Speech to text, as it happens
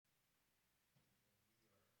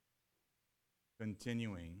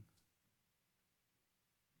continuing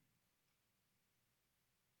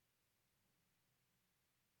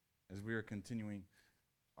as we are continuing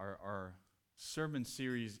our sermon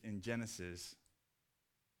series in Genesis,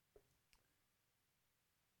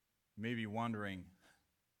 you may be wondering,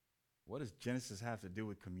 what does Genesis have to do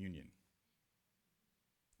with communion?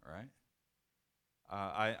 All right?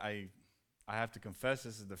 I have to confess,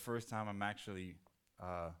 this is the first time I'm actually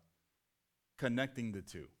connecting the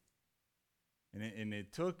two. And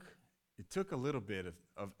it took a little bit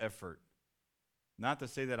of effort. Not to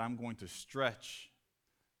say that I'm going to stretch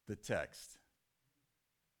the text,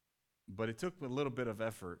 but it took a little bit of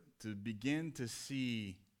effort to begin to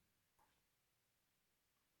see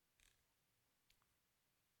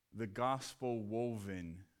the gospel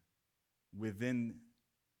woven within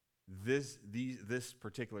this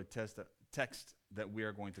particular text that we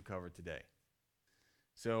are going to cover today.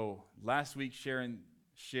 So last week Sharon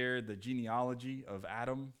shared the genealogy of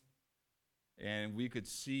Adam, and we could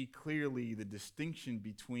see clearly the distinction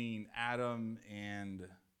between Adam and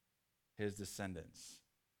his descendants.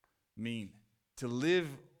 I mean, to live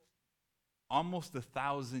almost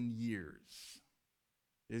 1,000 years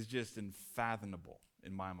is just unfathomable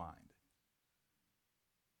in my mind.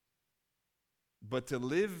 But to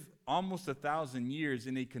live almost 1,000 years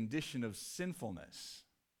in a condition of sinfulness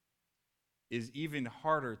is even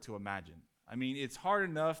harder to imagine. I mean, it's hard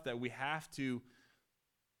enough that we have to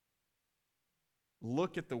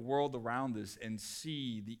look at the world around us and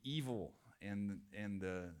see the evil and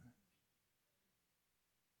the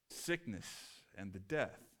sickness and the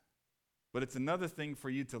death. But it's another thing for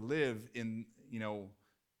you to live in,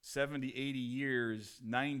 70, 80 years,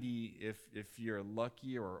 90 if you're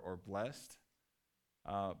lucky or blessed.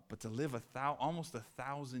 But to live almost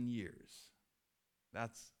 1,000 years,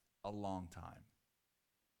 that's a long time.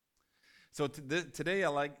 So today I'd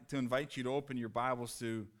like to invite you to open your Bibles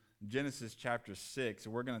to Genesis chapter 6.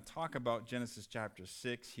 We're going to talk about Genesis chapter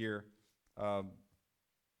 6 here. But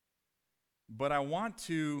I want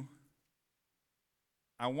to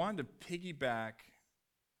piggyback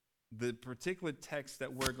the particular text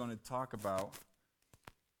that we're going to talk about.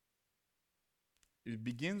 It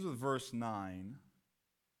begins with verse 9,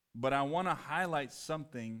 but I want to highlight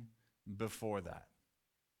something before that.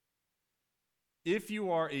 If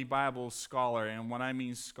you are a Bible scholar, and when I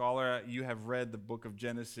mean scholar, you have read the book of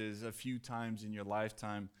Genesis a few times in your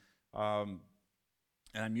lifetime, and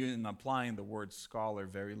I'm applying the word scholar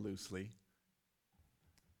very loosely,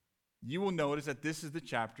 you will notice that this is the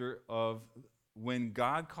chapter of when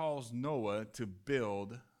God calls Noah to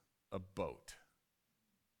build a boat.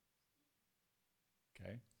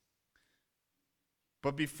 Okay?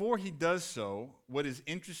 But before he does so, what is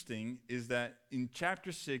interesting is that in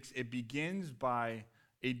chapter 6, it begins by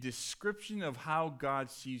a description of how God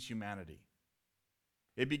sees humanity.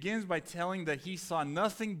 It begins by telling that he saw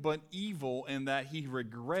nothing but evil and that he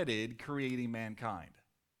regretted creating mankind.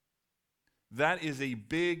 That is a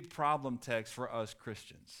big problem text for us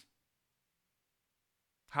Christians.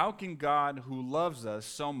 How can God, who loves us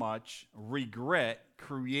so much, regret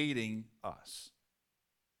creating us?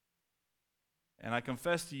 And I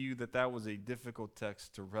confess to you that was a difficult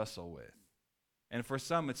text to wrestle with. And for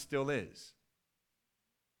some, it still is.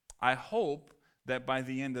 I hope that by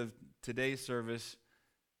the end of today's service,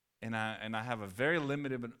 and I have a very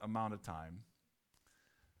limited amount of time,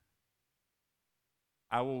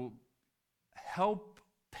 I will help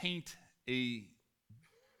paint a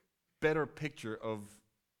better picture of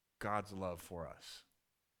God's love for us.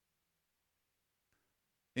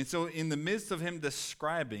 And so in the midst of him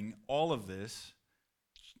describing all of this,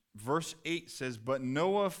 verse 8 says, "But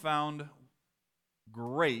Noah found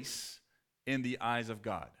grace in the eyes of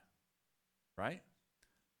God." Right?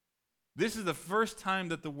 This is the first time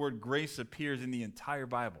that the word grace appears in the entire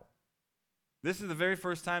Bible. This is the very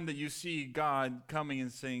first time that you see God coming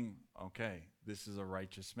and saying, okay, this is a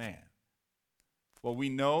righteous man. Well, we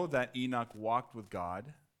know that Enoch walked with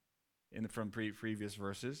God from previous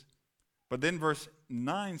verses. But then verse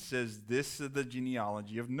 9 says, this is the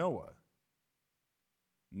genealogy of Noah.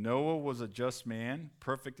 Noah was a just man,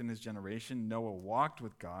 perfect in his generation. Noah walked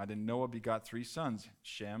with God, and Noah begot 3 sons,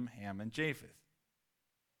 Shem, Ham, and Japheth.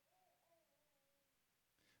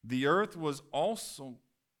 The earth was also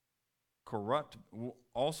corrupt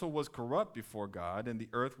before God, and the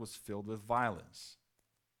earth was filled with violence.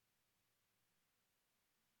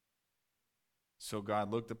 So God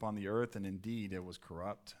looked upon the earth, and indeed it was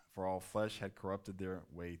corrupt, for all flesh had corrupted their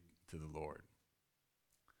way to the Lord.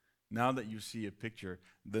 Now that you see a picture,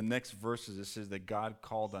 the next verses it says that God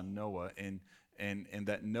called on Noah and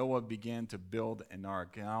that Noah began to build an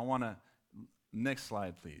ark. And I want to, next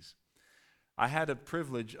slide please. I had a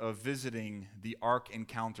privilege of visiting the Ark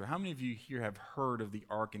Encounter. How many of you here have heard of the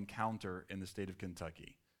Ark Encounter in the state of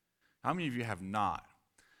Kentucky? How many of you have not?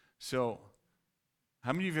 So,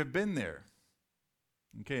 how many of you have been there?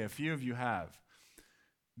 Okay, a few of you have.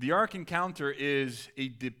 The Ark Encounter is a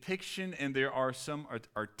depiction, and there are some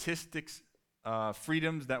artistic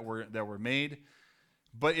freedoms that were made,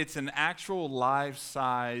 but it's an actual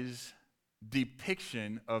life-size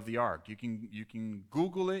depiction of the ark. You can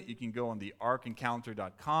Google it. You can go on the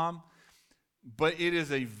arkencounter.com, but it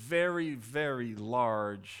is a very, very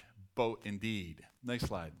large boat indeed. Next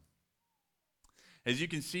slide. As you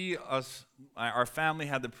can see, our family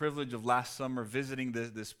had the privilege of last summer visiting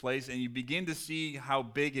this place, and you begin to see how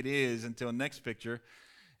big it is until next picture.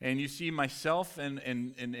 And you see myself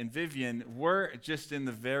and Vivian, we're just in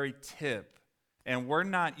the very tip, and we're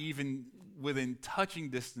not even within touching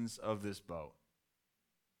distance of this boat.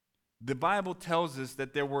 The Bible tells us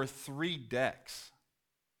that there were 3 decks,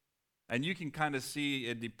 and you can kind of see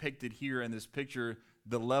it depicted here in this picture,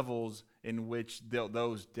 the levels in which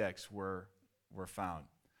those decks were found.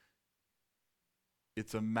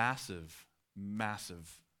 It's a massive,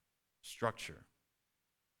 massive structure.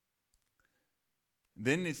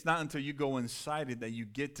 Then it's not until you go inside it that you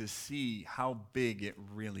get to see how big it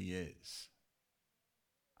really is.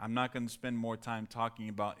 I'm not going to spend more time talking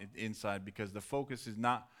about it inside because the focus is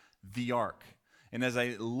not the ark. And as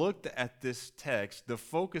I looked at this text, the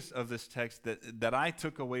focus of this text that I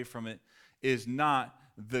took away from it is not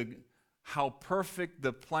how perfect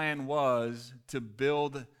the plan was to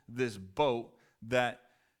build this boat that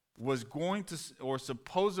was going to or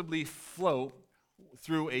supposedly float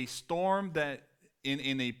through a storm that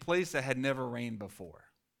in a place that had never rained before.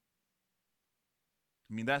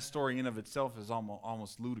 I mean, that story in of itself is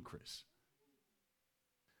almost ludicrous.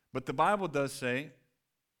 But the Bible does say,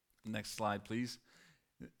 next slide please,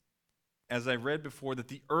 as I read before, that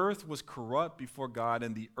the earth was corrupt before God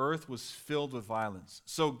and the earth was filled with violence.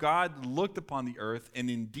 So God looked upon the earth, and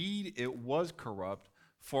indeed it was corrupt,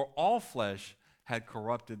 for all flesh had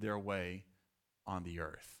corrupted their way on the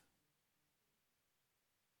earth.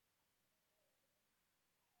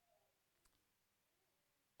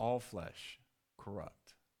 All flesh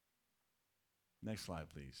corrupt. Next slide,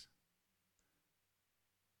 please.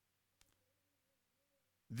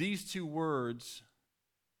 These 2 words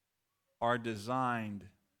are designed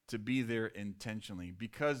to be there intentionally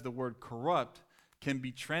because the word corrupt can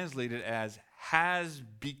be translated as has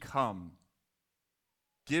become,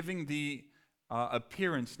 giving the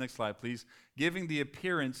appearance, next slide please, giving the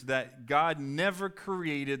appearance that God never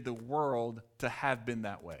created the world to have been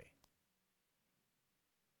that way.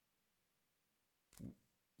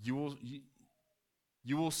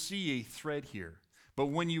 You will see a thread here. But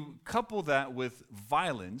when you couple that with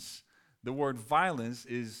violence, the word violence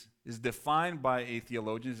is defined by a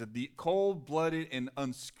theologian as the cold-blooded and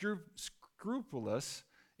unscrupulous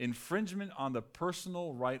infringement on the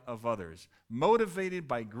personal right of others, motivated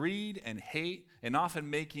by greed and hate, and often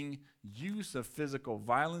making use of physical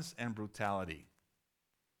violence and brutality.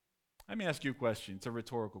 Let me ask you a question. It's a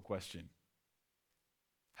rhetorical question.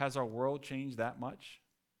 Has our world changed that much?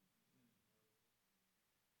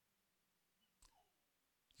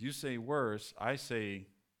 You say worse, I say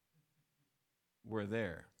we're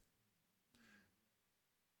there.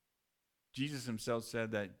 Jesus himself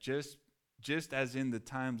said that just as in the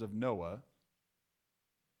times of Noah,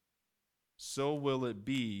 so will it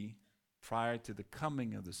be prior to the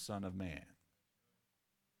coming of the Son of Man.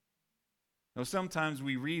 Now, sometimes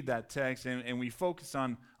we read that text and we focus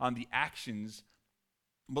on the actions,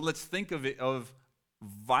 but let's think of it of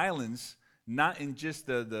violence not in just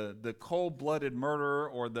the cold-blooded murder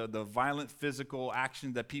or the violent physical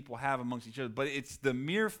action that people have amongst each other, but it's the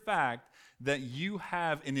mere fact that you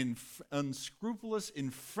have an unscrupulous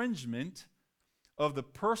infringement of the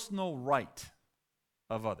personal right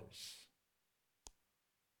of others.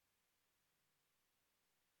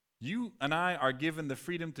 You and I are given the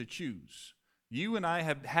freedom to choose. You and I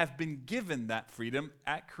have been given that freedom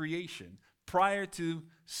at creation, prior to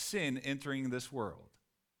sin entering this world.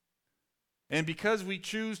 And because we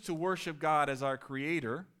choose to worship God as our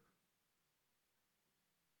Creator,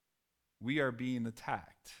 we are being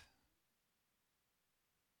attacked.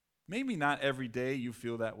 Maybe not every day you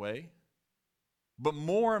feel that way, but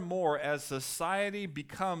more and more as society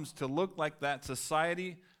becomes to look like that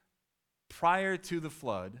society prior to the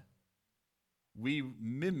flood, we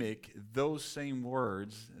mimic those same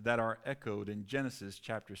words that are echoed in Genesis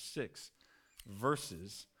chapter 6,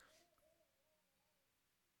 verses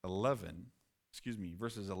 11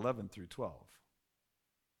 through 12.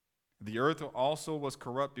 The earth also was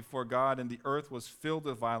corrupt before God, and the earth was filled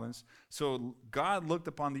with violence. So God looked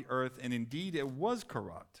upon the earth, and indeed it was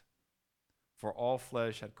corrupt, for all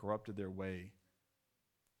flesh had corrupted their way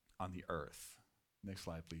on the earth. Next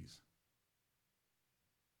slide, please.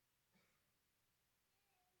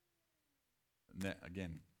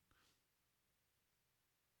 Again.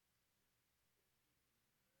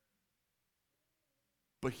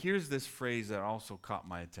 But here's this phrase that also caught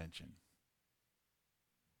my attention.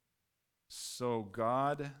 So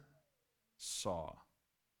God saw.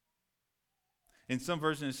 In some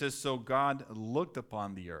versions it says, so God looked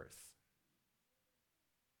upon the earth.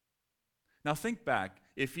 Now think back.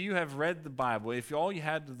 If you have read the Bible, if all you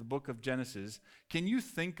had was the book of Genesis, can you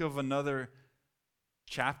think of another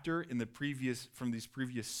chapter from these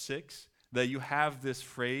previous 6 that you have this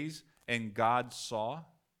phrase, and God saw?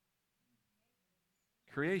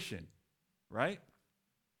 Creation, right?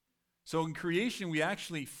 So in creation, we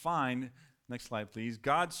actually find, next slide please,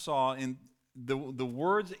 God saw, in the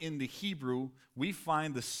words in the Hebrew, we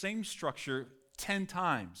find the same structure 10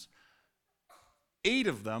 times.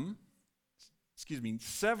 7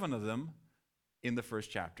 of them in the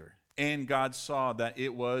first chapter. And God saw that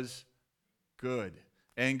it was good.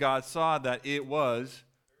 And God saw that it was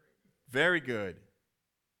very good.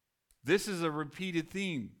 This is a repeated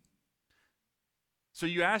theme. So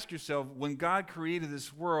you ask yourself, when God created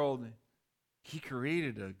this world, he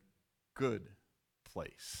created a good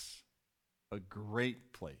place, a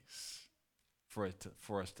great place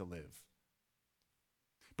for us to live.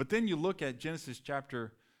 But then you look at Genesis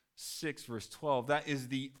chapter 6, verse 12. That is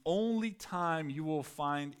the only time you will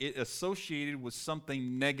find it associated with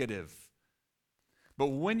something negative. But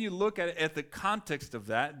when you look at the context of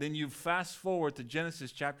that, then you fast forward to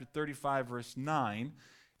Genesis chapter 35, verse 9,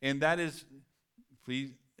 and that is,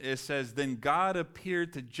 please, it says, then God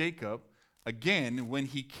appeared to Jacob again when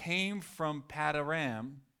he came from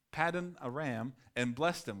Paddan Aram, and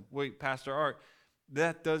blessed him. Wait, Pastor Art,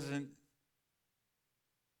 that doesn't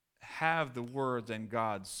have the words "and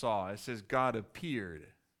God saw." It says God appeared.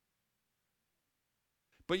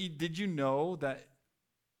 But did you know that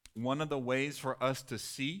one of the ways for us to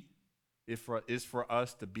see is for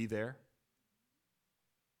us to be there?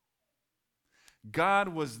 God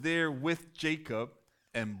was there with Jacob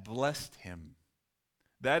and blessed him.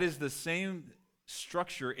 That is the same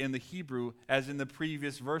structure in the Hebrew as in the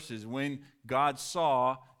previous verses, when God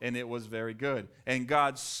saw and it was very good. And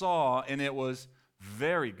God saw and it was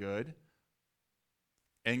very good.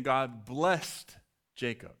 And God blessed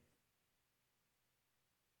Jacob.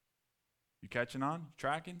 You catching on?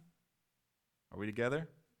 Tracking? Are we together?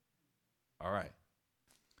 All right.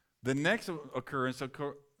 The next occurrence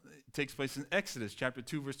takes place in Exodus chapter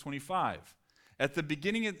 2, verse 25. At the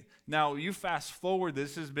beginning now you fast forward,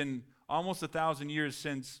 this has been almost 1,000 years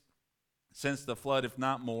since the flood, if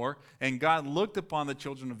not more, and God looked upon the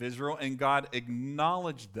children of Israel and God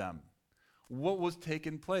acknowledged them. What was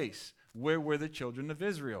taking place? Where were the children of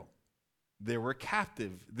Israel? They were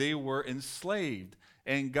captive. They were enslaved.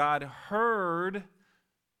 And God heard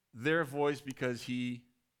their voice because he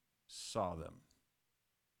saw them.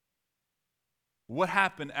 What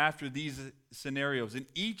happened after these scenarios? In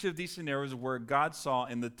each of these scenarios where God saw,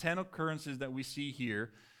 in the 10 occurrences that we see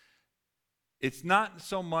here, it's not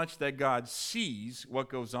so much that God sees what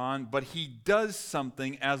goes on, but he does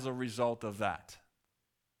something as a result of that.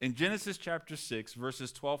 In Genesis chapter 6,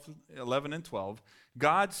 verses 11 and 12,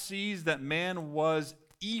 God sees that man was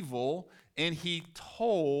evil, and he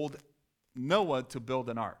told Noah to build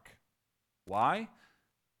an ark. Why?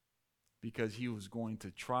 Because he was going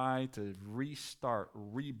to try to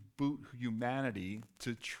reboot humanity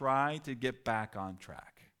to try to get back on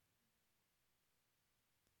track.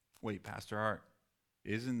 Wait, Pastor Art,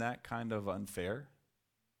 isn't that kind of unfair?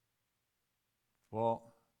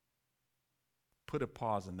 Well, put a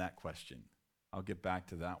pause on that question. I'll get back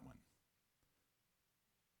to that one.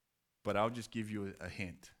 But I'll just give you a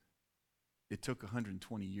hint. It took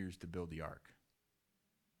 120 years to build the ark.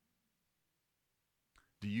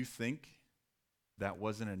 Do you think that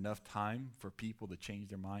wasn't enough time for people to change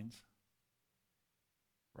their minds?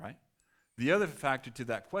 Right? The other factor to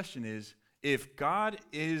that question is, if God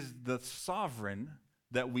is the sovereign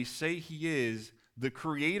that we say he is, the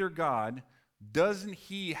creator God, doesn't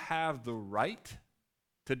he have the right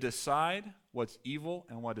to decide what's evil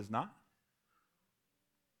and what is not?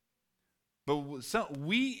 But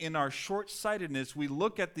we, in our short-sightedness, we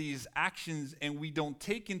look at these actions and we don't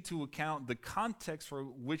take into account the context for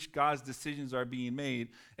which God's decisions are being made,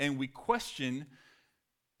 and we question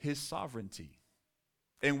his sovereignty,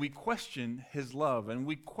 and we question his love, and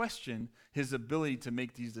we question his ability to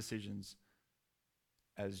make these decisions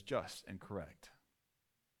as just and correct.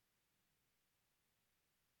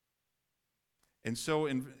 And so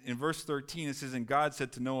in verse 13, it says, and God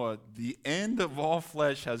said to Noah, the end of all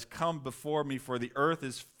flesh has come before me, for the earth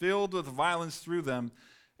is filled with violence through them,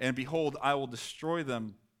 and behold, I will destroy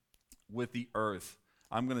them with the earth.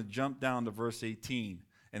 I'm going to jump down to verse 18.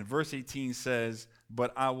 And verse 18 says,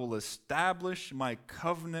 but I will establish my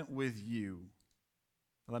covenant with you.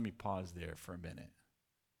 Let me pause there for a minute.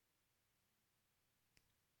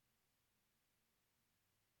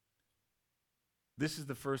 This is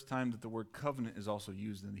the first time that the word covenant is also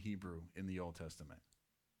used in the Hebrew in the Old Testament.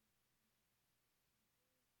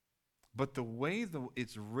 But the way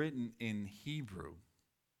it's written in Hebrew,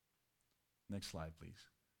 next slide, please.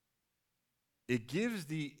 It gives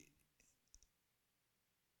the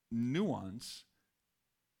nuance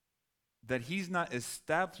that he's not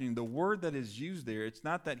establishing. The word that is used there, it's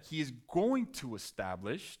not that he is going to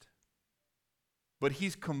establish, but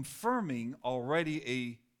he's confirming already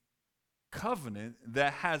a covenant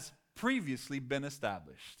that has previously been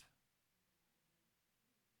established.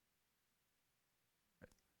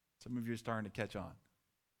 Some of you are starting to catch on.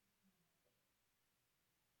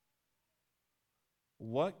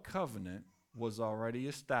 What covenant was already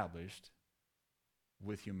established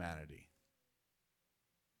with humanity?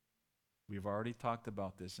 We've already talked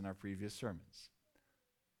about this in our previous sermons.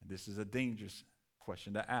 And this is a dangerous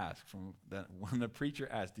question to ask from that when the preacher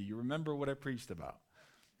asks, do you remember what I preached about?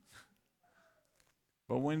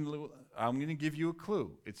 But I'm going to give you a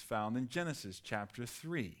clue. It's found in Genesis chapter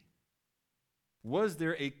 3. Was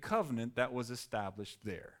there a covenant that was established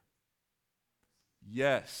there?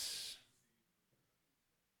 Yes.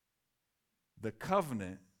 The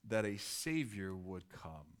covenant that a Savior would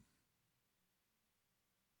come.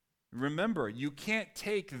 Remember, you can't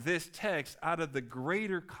take this text out of the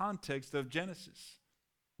greater context of Genesis.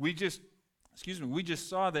 We just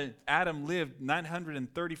saw that Adam lived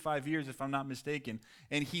 935 years, if I'm not mistaken,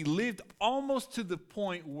 and he lived almost to the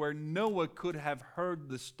point where Noah could have heard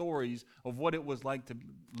the stories of what it was like to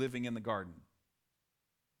living in the garden.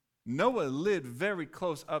 Noah lived very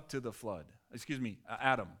close up to the flood.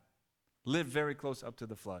 Adam lived very close up to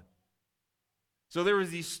the flood. So there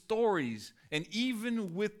was these stories, and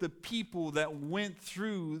even with the people that went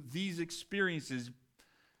through these experiences,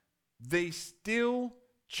 they still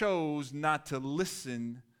chose not to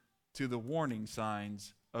listen to the warning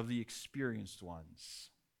signs of the experienced ones.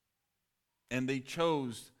 And they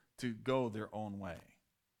chose to go their own way.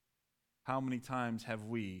 How many times have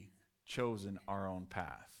we chosen our own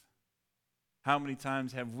path? How many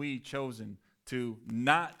times have we chosen to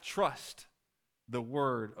not trust the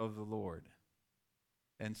word of the Lord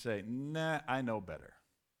and say, nah, I know better?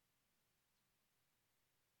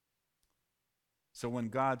 So when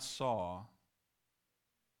God saw,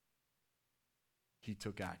 he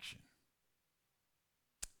took action.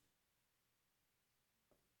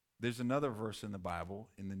 There's another verse in the Bible,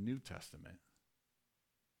 in the New Testament,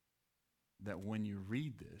 that when you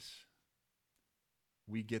read this,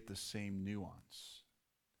 we get the same nuance.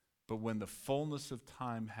 But when the fullness of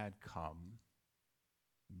time had come,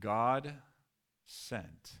 God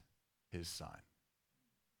sent his Son.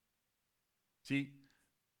 See,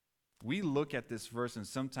 we look at this verse and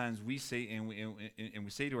sometimes we say, and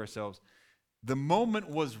we say to ourselves, the moment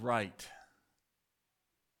was right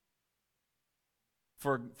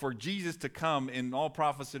for Jesus to come and all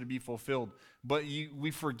prophecy to be fulfilled. But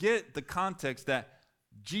we forget the context that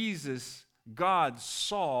Jesus, God,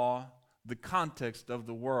 saw the context of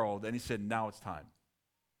the world, and he said, now it's time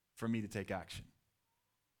for me to take action.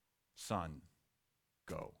 Son,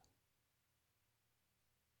 go.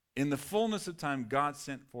 In the fullness of time, God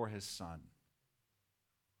sent for his Son.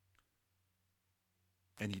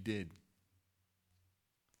 And he did.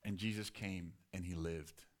 And Jesus came and he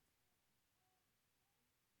lived.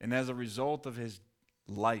 And as a result of his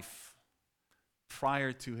life,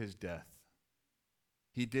 prior to his death,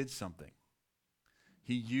 he did something.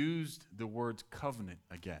 He used the word covenant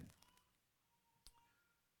again.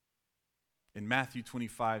 In Matthew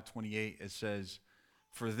 25:28, it says,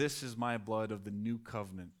 for this is my blood of the new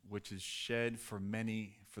covenant, which is shed for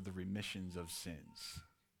many for the remissions of sins.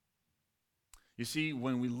 You see,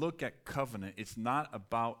 when we look at covenant, it's not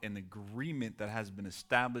about an agreement that has been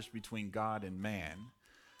established between God and man,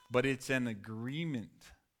 but it's an agreement.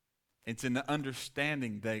 It's an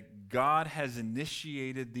understanding that God has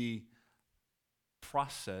initiated the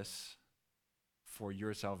process for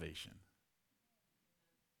your salvation.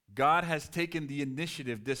 God has taken the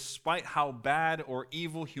initiative, despite how bad or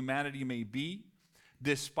evil humanity may be,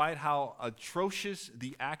 despite how atrocious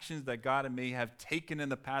the actions that God may have taken in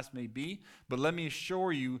the past may be. But let me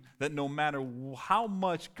assure you that no matter how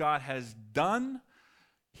much God has done,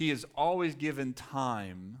 He has always given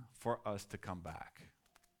time for us to come back.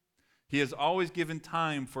 He has always given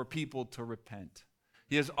time for people to repent.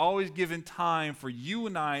 He has always given time for you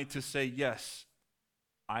and I to say, yes,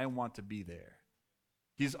 I want to be there.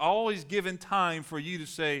 He's always given time for you to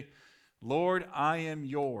say, Lord, I am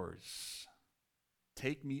yours.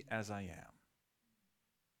 Take me as I am.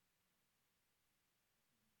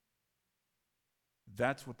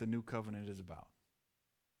 That's what the new covenant is about.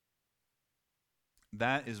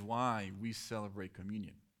 That is why we celebrate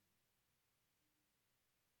communion.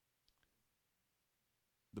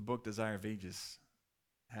 The book Desire of Ages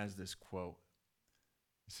has this quote.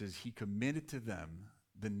 It says, He committed to them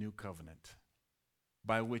the new covenant,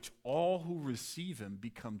 by which all who receive Him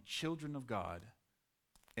become children of God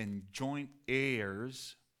and joint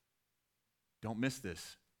heirs, don't miss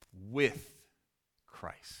this, with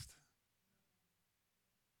Christ.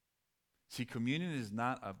 See, communion is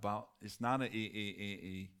not about, it's not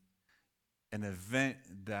an event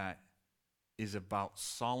that is about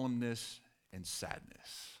solemnness and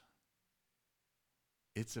sadness.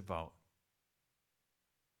 It's about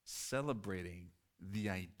celebrating the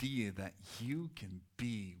idea that you can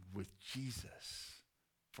be with Jesus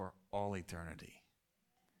for all eternity.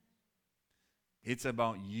 It's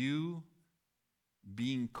about you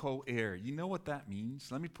being co-heir. You know what that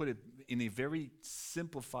means? Let me put it in a very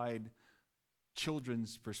simplified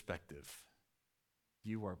children's perspective.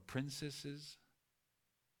 You are princesses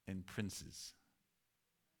and princes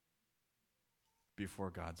before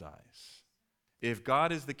God's eyes. If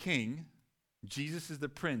God is the king, Jesus is the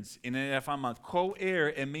prince, and if I'm a co-heir,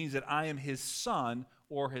 it means that I am his son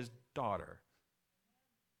or his daughter.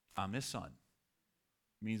 I'm his son.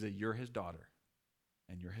 It means that you're his daughter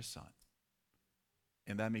and you're his son.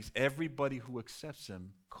 And that makes everybody who accepts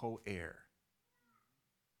him co-heir.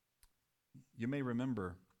 You may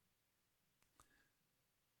remember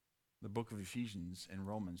the book of Ephesians and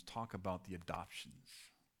Romans talk about the adoptions.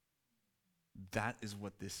 That is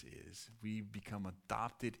what this is. We become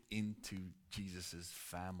adopted into Jesus'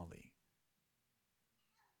 family.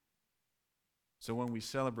 So when we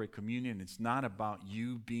celebrate communion, it's not about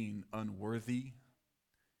you being unworthy.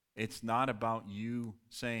 It's not about you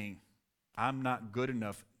saying, I'm not good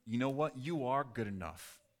enough. You know what? You are good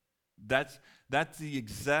enough. That's the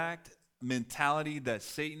exact mentality that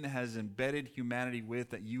Satan has embedded humanity with,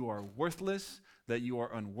 that you are worthless, that you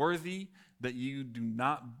are unworthy, that you do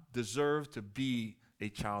not deserve to be a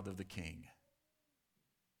child of the King.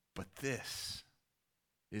 But this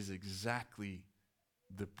is exactly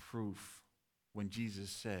the proof when Jesus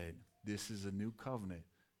said, this is a new covenant.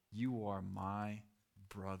 You are my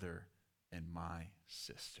brother and my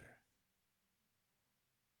sister.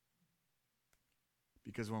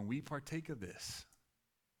 Because when we partake of this,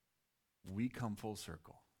 we come full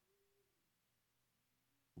circle.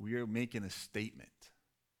 We are making a statement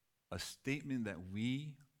that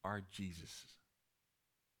we are Jesus.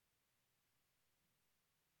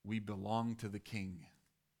 We belong to the King.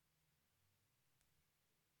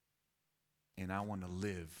 And I want to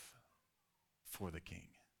live for the King.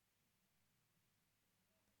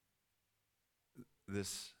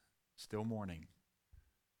 This still morning,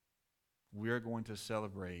 we are going to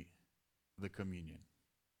celebrate the communion.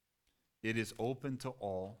 It is open to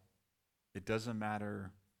all. It doesn't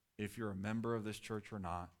matter if you're a member of this church or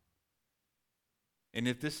not. And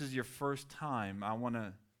if this is your first time, I want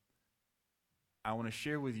to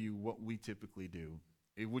share with you what we typically do,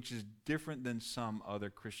 which is different than some other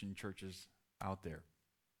Christian churches out there.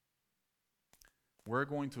 We're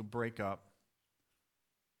going to break up,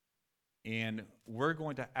 and we're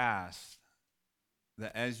going to ask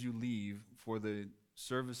that as you leave for the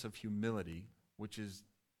service of humility, which is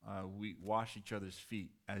we wash each other's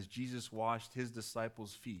feet. As Jesus washed his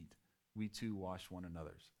disciples' feet, we too wash one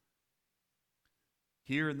another's.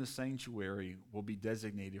 Here in the sanctuary will be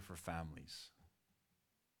designated for families.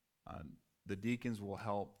 The deacons will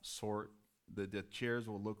help sort. The chairs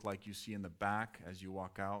will look like you see in the back as you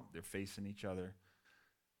walk out. They're facing each other.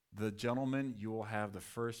 The gentlemen, you will have the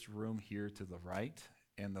first room here to the right,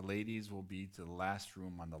 and the ladies will be to the last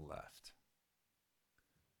room on the left.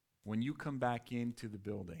 When you come back into the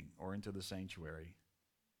building or into the sanctuary,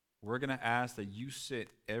 we're going to ask that you sit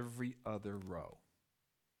every other row.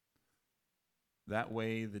 That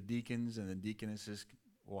way, the deacons and the deaconesses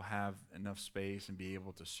will have enough space and be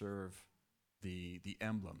able to serve the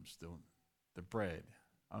emblems, the bread,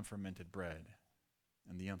 unfermented bread,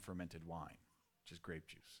 and the unfermented wine, which is grape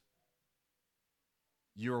juice.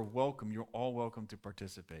 you're welcome. You're all welcome to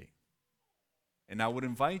participate. And I would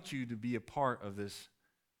invite you to be a part of this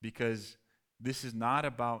because this is not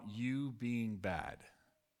about you being bad.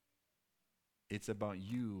 It's about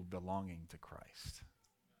you belonging to Christ.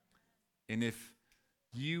 And if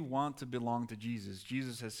you want to belong to Jesus,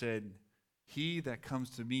 Jesus has said, "He that comes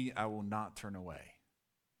to me, I will not turn away."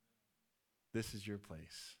 This is your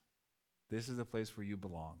place. This is the place where you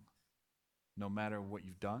belong. No matter what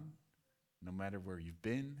you've done, no matter where you've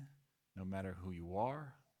been, no matter who you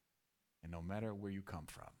are, and no matter where you come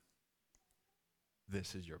from,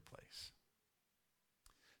 this is your place.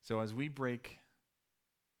 So as we break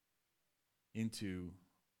into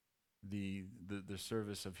the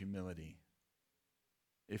service of humility,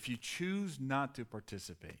 if you choose not to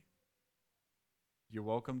participate, you're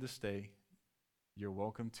welcome to stay. You're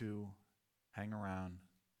welcome to hang around.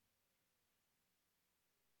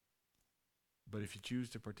 But if you choose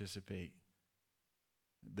to participate,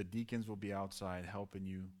 the deacons will be outside helping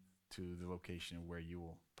you to the location where you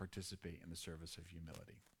will participate in the service of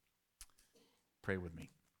humility. Pray with me.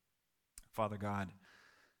 Father God,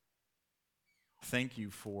 thank you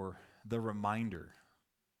for the reminder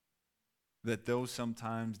that though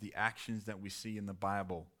sometimes the actions that we see in the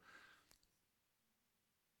Bible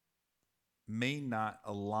may not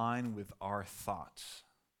align with our thoughts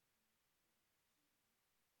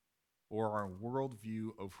or our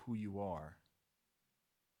worldview of who you are,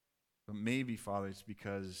 but maybe, Father, it's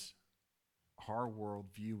because our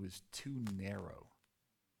worldview is too narrow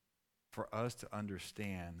for us to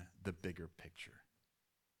understand the bigger picture.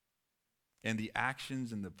 And the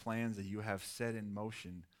actions and the plans that you have set in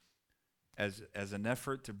motion as an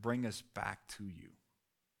effort to bring us back to you.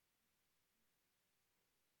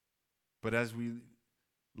 But as we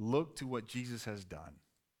look to what Jesus has done,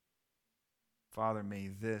 Father, may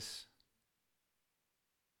this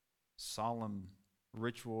solemn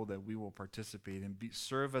ritual that we will participate in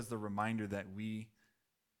serve as the reminder that we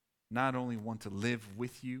not only want to live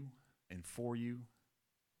with you and for you,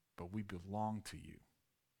 but we belong to you.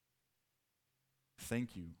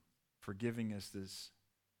 Thank you for giving us this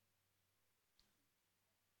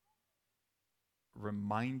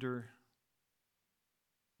reminder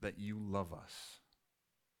that you love us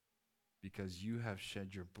because you have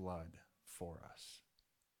shed your blood for us.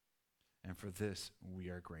 And for this, we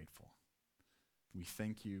are grateful. We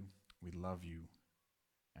thank you, we love you,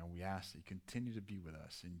 and we ask that you continue to be with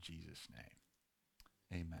us in Jesus'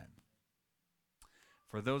 name. Amen.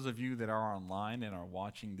 For those of you that are online and are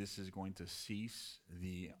watching, this is going to cease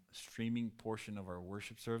the streaming portion of our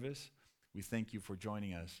worship service. We thank you for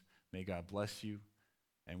joining us. May God bless you,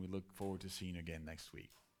 and we look forward to seeing you again next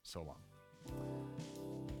week. So long.